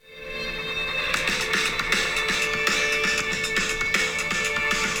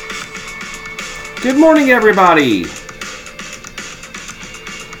Good morning, everybody,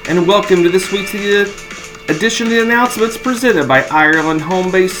 and welcome to this week's edition of the announcements presented by Ireland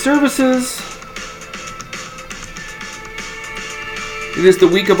Home-Based Services. It is the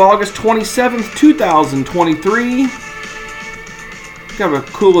week of August 27th, 2023. We have a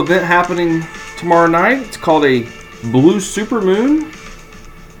cool event happening tomorrow night. It's called a Blue Supermoon.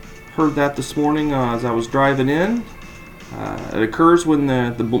 Heard that this morning as I was driving in. It occurs when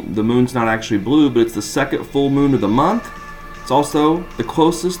the moon's not actually blue, but it's the second full moon of the month. It's also the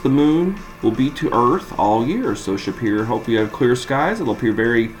closest the moon will be to Earth all year, so it should appear, hope you have clear skies. It'll appear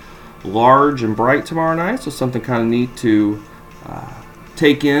very large and bright tomorrow night, so something kind of neat to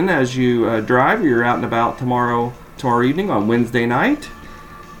take in as you drive or you're out and about tomorrow evening on Wednesday night.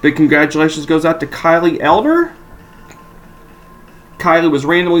 Big congratulations goes out to Kylie Elder. Kylie was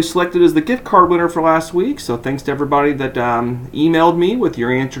randomly selected as the gift card winner for last week, so thanks to everybody that emailed me with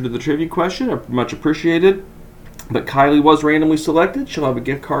your answer to the trivia question. Much appreciated. But Kylie was randomly selected. She'll have a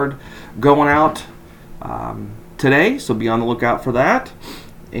gift card going out today, so be on the lookout for that.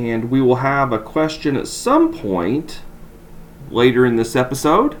 And we will have a question at some point later in this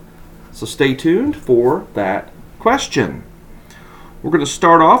episode, so stay tuned for that question. We're going to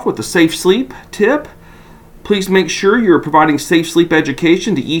start off with the safe sleep tip. Please make sure you're providing safe sleep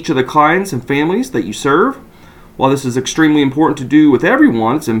education to each of the clients and families that you serve. While this is extremely important to do with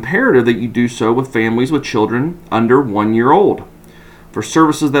everyone, it's imperative that you do so with families with children under 1 year old. For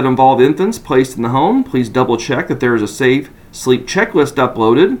services that involve infants placed in the home, please double check that there is a safe sleep checklist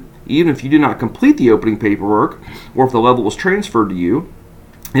uploaded, even if you do not complete the opening paperwork or if the level was transferred to you.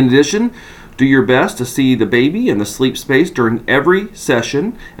 In addition, do your best to see the baby in the sleep space during every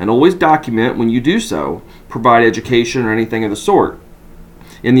session and always document when you do so. Provide education or anything of the sort.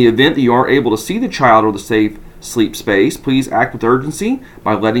 In the event that you aren't able to see the child or the safe sleep space, please act with urgency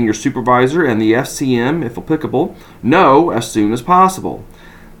by letting your supervisor and the FCM, if applicable, know as soon as possible.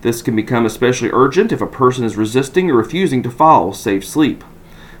 This can become especially urgent if a person is resisting or refusing to follow safe sleep.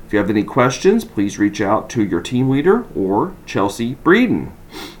 If you have any questions, please reach out to your team leader or Chelsea Breeden.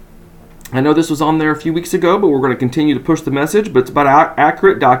 I know this was on there a few weeks ago, but we're going to continue to push the message, but it's about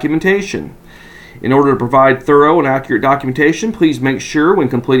accurate documentation. In order to provide thorough and accurate documentation, please make sure when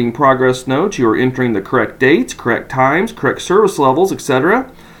completing progress notes you are entering the correct dates, correct times, correct service levels,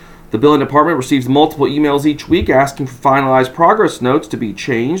 etc. The billing department receives multiple emails each week asking for finalized progress notes to be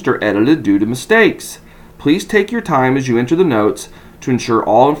changed or edited due to mistakes. Please take your time as you enter the notes to ensure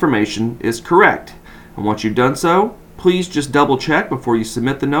all information is correct. And once you've done so, please just double check before you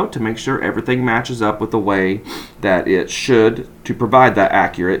submit the note to make sure everything matches up with the way that it should to provide that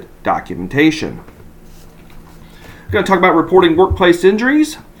accurate documentation. We're going to talk about reporting workplace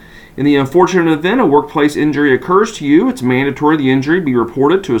injuries. In the unfortunate event a workplace injury occurs to you, it's mandatory the injury be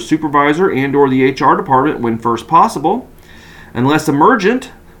reported to a supervisor and or the HR department when first possible. Unless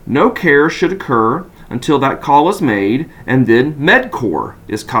emergent, no care should occur until that call is made and then MedCorps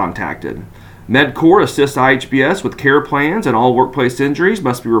is contacted. MedCorps assists IHBS with care plans, and all workplace injuries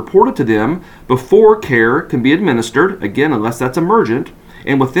must be reported to them before care can be administered, again unless that's emergent,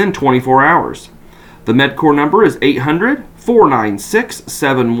 and within 24 hours. The MedCorps number is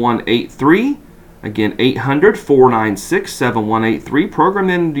 800-496-7183. Again, 800-496-7183. Program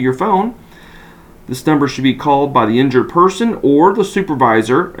it into your phone. This number should be called by the injured person or the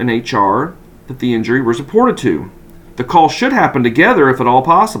supervisor in HR that the injury was reported to. The call should happen together if at all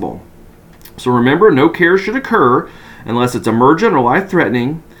possible. So remember, no care should occur unless it's emergent or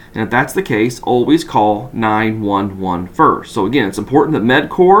life-threatening, and if that's the case, always call 911 first. So again, it's important that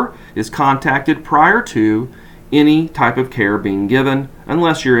MedCorps is contacted prior to any type of care being given,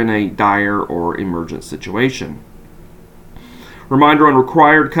 unless you're in a dire or emergent situation. Reminder on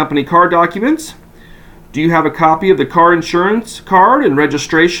required company car documents. Do you have a copy of the car insurance card and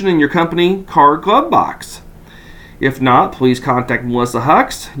registration in your company car glove box? If not, please contact Melissa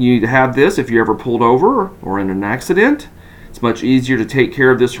Hux. You need to have this if you're ever pulled over or in an accident. It's much easier to take care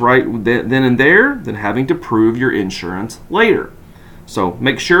of this right then and there than having to prove your insurance later. So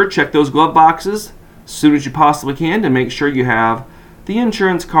make sure, check those glove boxes as soon as you possibly can to make sure you have the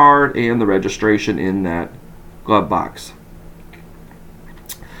insurance card and the registration in that glove box.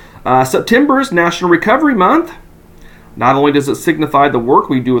 September is National Recovery Month. Not only does it signify the work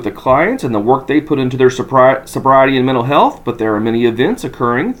we do with the clients and the work they put into their sobriety and mental health, but there are many events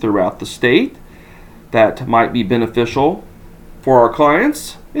occurring throughout the state that might be beneficial for our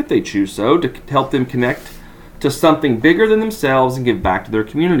clients, if they choose so, to help them connect to something bigger than themselves and give back to their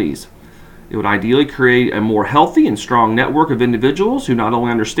communities. It would ideally create a more healthy and strong network of individuals who not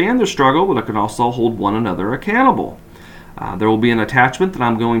only understand their struggle, but can also hold one another accountable. There will be an attachment that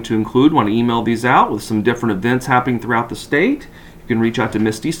I'm going to include when I email these out with some different events happening throughout the state. You can reach out to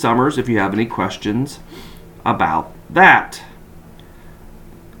Misty Summers if you have any questions about that.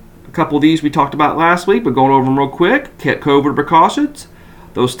 A couple of these we talked about last week, but going over them real quick. COVID precautions.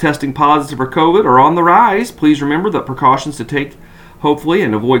 Those testing positive for COVID are on the rise. Please remember the precautions to take, hopefully,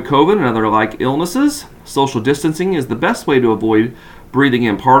 and avoid COVID and other like illnesses. Social distancing is the best way to avoid breathing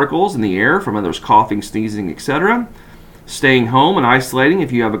in particles in the air from others coughing, sneezing, etc. Staying home and isolating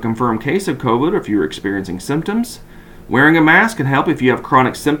if you have a confirmed case of COVID or if you're experiencing symptoms. Wearing a mask can help if you have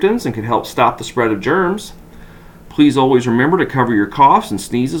chronic symptoms and can help stop the spread of germs. Please always remember to cover your coughs and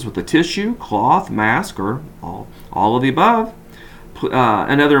sneezes with a tissue, cloth, mask, or all of the above.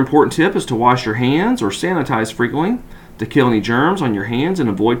 Another important tip is to wash your hands or sanitize frequently to kill any germs on your hands and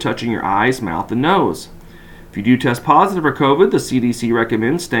avoid touching your eyes, mouth, and nose. If you do test positive for COVID, the CDC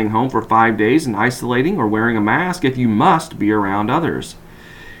recommends staying home for 5 days and isolating or wearing a mask if you must be around others.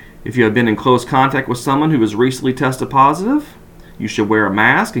 If you have been in close contact with someone who has recently tested positive, you should wear a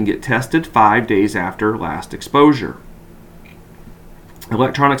mask and get tested 5 days after last exposure.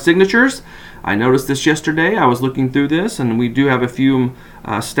 Electronic signatures. I noticed this yesterday. I was looking through this, and we do have a few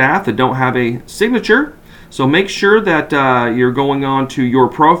staff that don't have a signature. So make sure that you're going on to your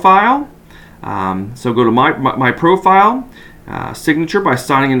profile. So go to my profile, signature by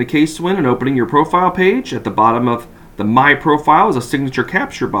signing into Casewin and opening your profile page. At the bottom of the My Profile is a signature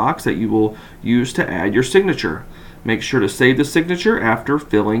capture box that you will use to add your signature. Make sure to save the signature after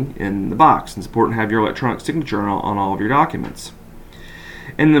filling in the box. It's important to have your electronic signature on all of your documents.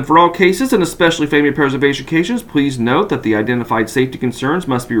 And then for all cases, and especially family preservation cases, please note that the identified safety concerns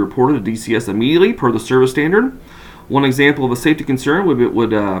must be reported to DCS immediately per the service standard. One example of a safety concern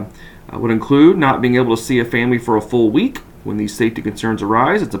would include not being able to see a family for a full week. When these safety concerns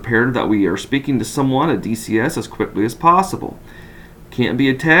arise, it's imperative that we are speaking to someone at DCS as quickly as possible. Can't be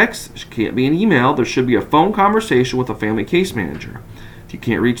a text, can't be an email. There should be a phone conversation with a family case manager. If you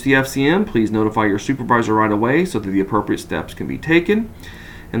can't reach the FCM, please notify your supervisor right away so that the appropriate steps can be taken.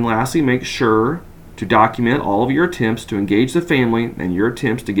 And lastly, make sure to document all of your attempts to engage the family and your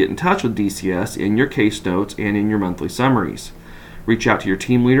attempts to get in touch with DCS in your case notes and in your monthly summaries. Reach out to your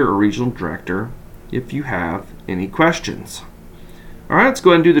team leader or regional director if you have any questions. All right, let's go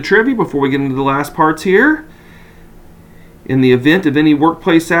ahead and do the trivia before we get into the last parts here. In the event of any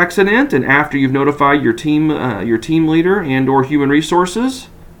workplace accident and after you've notified your team leader and or human resources,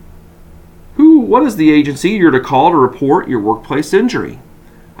 what is the agency you're to call to report your workplace injury?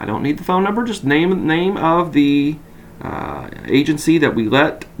 I don't need the phone number, just name of the agency that we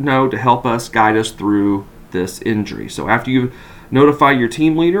let know to help us guide us through this injury. So after you notify your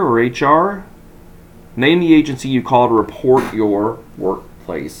team leader or HR, name the agency you call to report your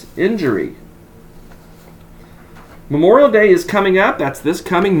workplace injury. Memorial Day is coming up. That's this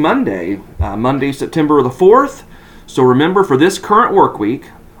coming Monday, Monday, September the 4th. So remember, for this current work week,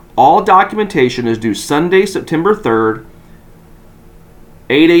 all documentation is due Sunday, September 3rd,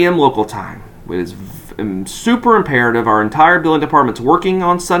 8 a.m. local time. It is super imperative. Our entire billing department's working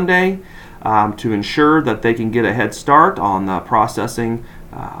on Sunday to ensure that they can get a head start on the processing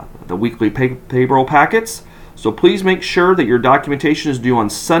the weekly payroll packets. So please make sure that your documentation is due on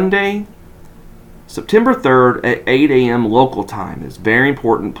Sunday, September 3rd at 8 a.m. local time. It's very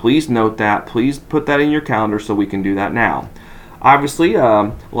important. Please note that. Please put that in your calendar so we can do that now. Obviously,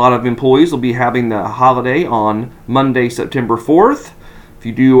 a lot of employees will be having the holiday on Monday, September 4th. If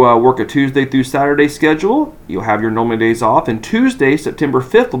you do work a Tuesday through Saturday schedule, you'll have your normal days off. And Tuesday, September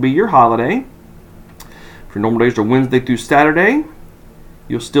 5th will be your holiday. If your normal days are Wednesday through Saturday,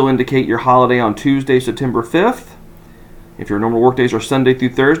 you'll still indicate your holiday on Tuesday, September 5th. If your normal work days are Sunday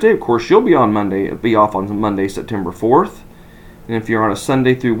through Thursday, of course, you'll be off on Monday, September 4th. And if you're on a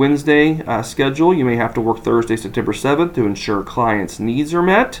Sunday through Wednesday schedule, you may have to work Thursday, September 7th to ensure clients' needs are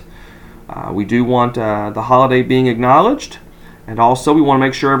met. We do want the holiday being acknowledged. And also, we want to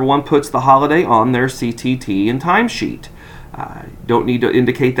make sure everyone puts the holiday on their CTT and timesheet. Don't need to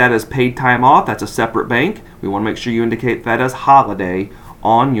indicate that as paid time off. That's a separate bank. We want to make sure you indicate that as holiday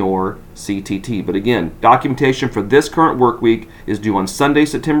on your CTT. But again, documentation for this current work week is due on Sunday,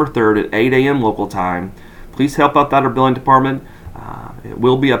 September 3rd at 8 a.m. local time. Please help out that our billing department. It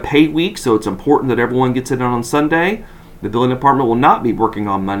will be a paid week, so it's important that everyone gets it on Sunday. The billing department will not be working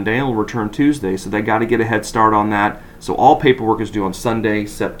on Monday and will return Tuesday, so they got to get a head start on that. So all paperwork is due on Sunday,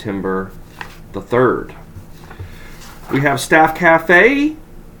 September the 3rd. We have Staff Cafe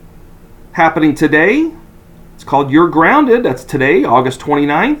happening today. It's called You're Grounded. That's today, August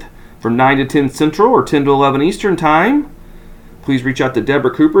 29th, from 9 to 10 Central or 10 to 11 Eastern Time. please reach out to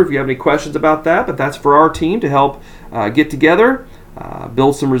Deborah Cooper if you have any questions about that. But that's for our team to help get together,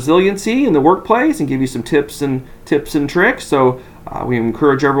 build some resiliency in the workplace, and give you some tips and tricks. So we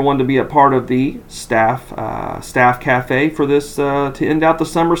encourage everyone to be a part of the staff cafe for this to end out the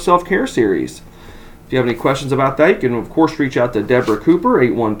summer self-care series. If you have any questions about that, you can of course reach out to Deborah Cooper,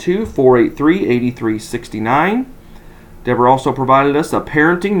 812-483-8369. Deborah also provided us a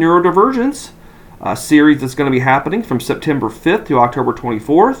Parenting Neurodivergence series that's going to be happening from September 5th to October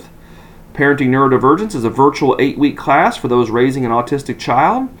 24th. Parenting Neurodivergence is a virtual 8-week class for those raising an autistic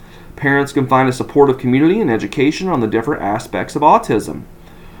child. Parents can find a supportive community and education on the different aspects of autism.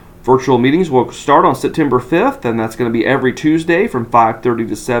 Virtual meetings will start on September 5th, and that's going to be every Tuesday from 5:30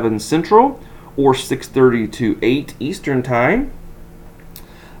 to 7 Central or 6:30 to 8 Eastern Time.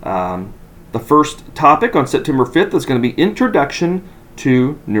 The first topic on September 5th is going to be Introduction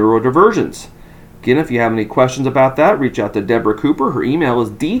to Neurodivergence. Again, if you have any questions about that, reach out to Deborah Cooper. Her email is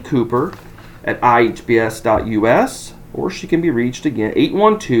dcooper@ihbs.us, or she can be reached again,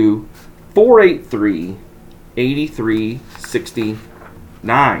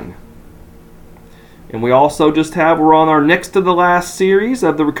 812-483-8369. And we also we're on our next to the last series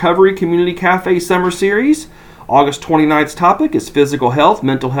of the Recovery Community Cafe Summer Series. August 29th's topic is Physical Health,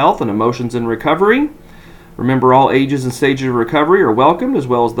 Mental Health, and Emotions in Recovery. Remember, all ages and stages of recovery are welcomed, as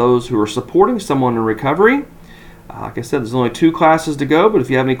well as those who are supporting someone in recovery. Like I said, there's only 2 classes to go, but if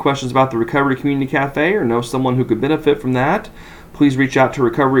you have any questions about the Recovery Community Cafe or know someone who could benefit from that, please reach out to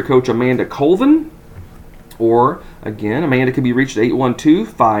recovery coach Amanda Colvin. Or, again, Amanda can be reached at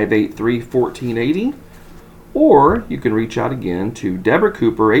 812-583-1480. Or you can reach out again to Deborah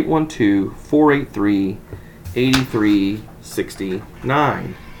Cooper,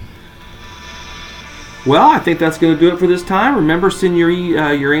 812-483-8369. Well, I think that's going to do it for this time. Remember, send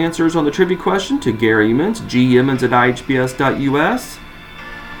your answers on the trivia question to Gary Emmons, gemmons@ihbs.us.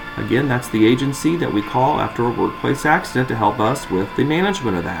 Again, that's the agency that we call after a workplace accident to help us with the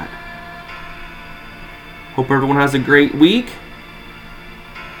management of that. Hope everyone has a great week.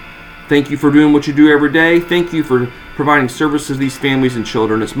 Thank you for doing what you do every day. Thank you for providing services to these families and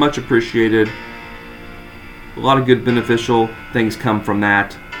children. It's much appreciated. A lot of good beneficial things come from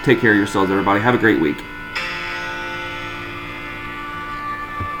that. Take care of yourselves, everybody. Have a great week.